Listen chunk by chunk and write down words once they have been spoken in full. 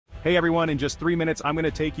Hey everyone, in just 3 minutes I'm going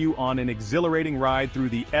to take you on an exhilarating ride through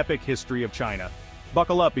the epic history of China.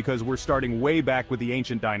 Buckle up because we're starting way back with the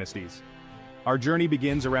ancient dynasties. Our journey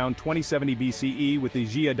begins around 2070 BCE with the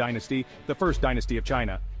Jia dynasty, the first dynasty of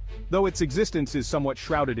China. Though its existence is somewhat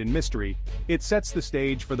shrouded in mystery, it sets the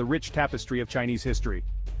stage for the rich tapestry of Chinese history.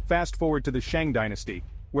 Fast forward to the Shang dynasty,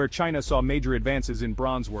 where China saw major advances in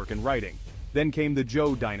bronze work and writing. Then came the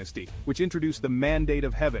Zhou dynasty, which introduced the Mandate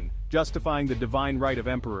of Heaven, justifying the divine right of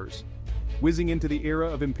emperors. Whizzing into the era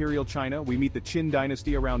of Imperial China, we meet the Qin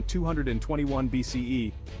dynasty around 221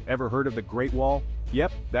 BCE. Ever heard of the Great Wall?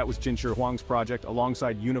 Yep, that was Qin Shi Huang's project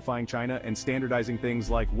alongside unifying China and standardizing things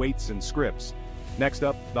like weights and scripts. Next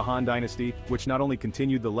up, the Han dynasty, which not only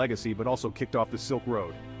continued the legacy but also kicked off the Silk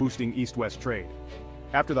Road, boosting east-west trade.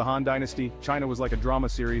 After the Han dynasty, China was like a drama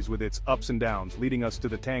series with its ups and downs, leading us to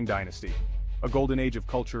the Tang dynasty. A golden age of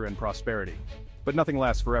culture and prosperity. But nothing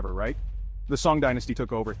lasts forever, right? The Song dynasty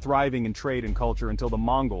took over, thriving in trade and culture until the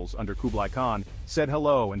Mongols, under Kublai Khan, said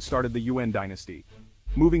hello and started the Yuan dynasty.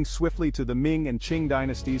 Moving swiftly to the Ming and Qing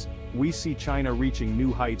dynasties, we see China reaching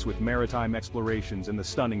new heights with maritime explorations and the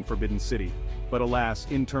stunning Forbidden City. But alas,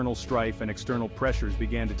 internal strife and external pressures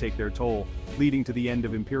began to take their toll, leading to the end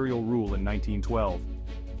of imperial rule in 1912.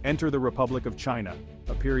 Enter the Republic of China,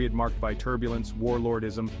 a period marked by turbulence,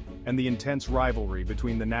 warlordism, and the intense rivalry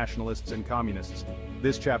between the nationalists and communists.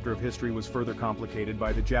 This chapter of history was further complicated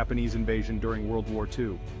by the Japanese invasion during World War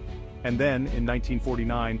II. And then, in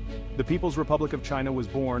 1949, the People's Republic of China was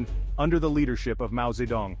born, under the leadership of Mao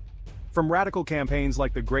Zedong. From radical campaigns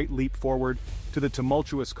like the Great Leap Forward to the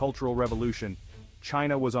tumultuous Cultural Revolution,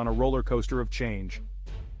 China was on a roller coaster of change.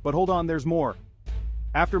 But hold on, there's more.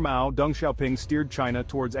 After Mao, Deng Xiaoping steered China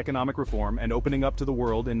towards economic reform and opening up to the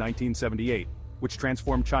world in 1978, which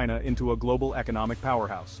transformed China into a global economic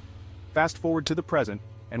powerhouse. Fast forward to the present,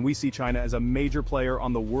 and we see China as a major player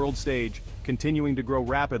on the world stage, continuing to grow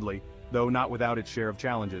rapidly, though not without its share of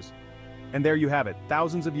challenges. And there you have it,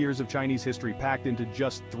 thousands of years of Chinese history packed into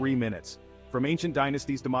just 3 minutes. From ancient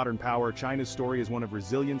dynasties to modern power, China's story is one of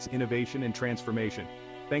resilience, innovation, and transformation.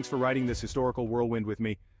 Thanks for riding this historical whirlwind with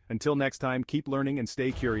me. Until next time, keep learning and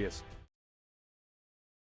stay curious.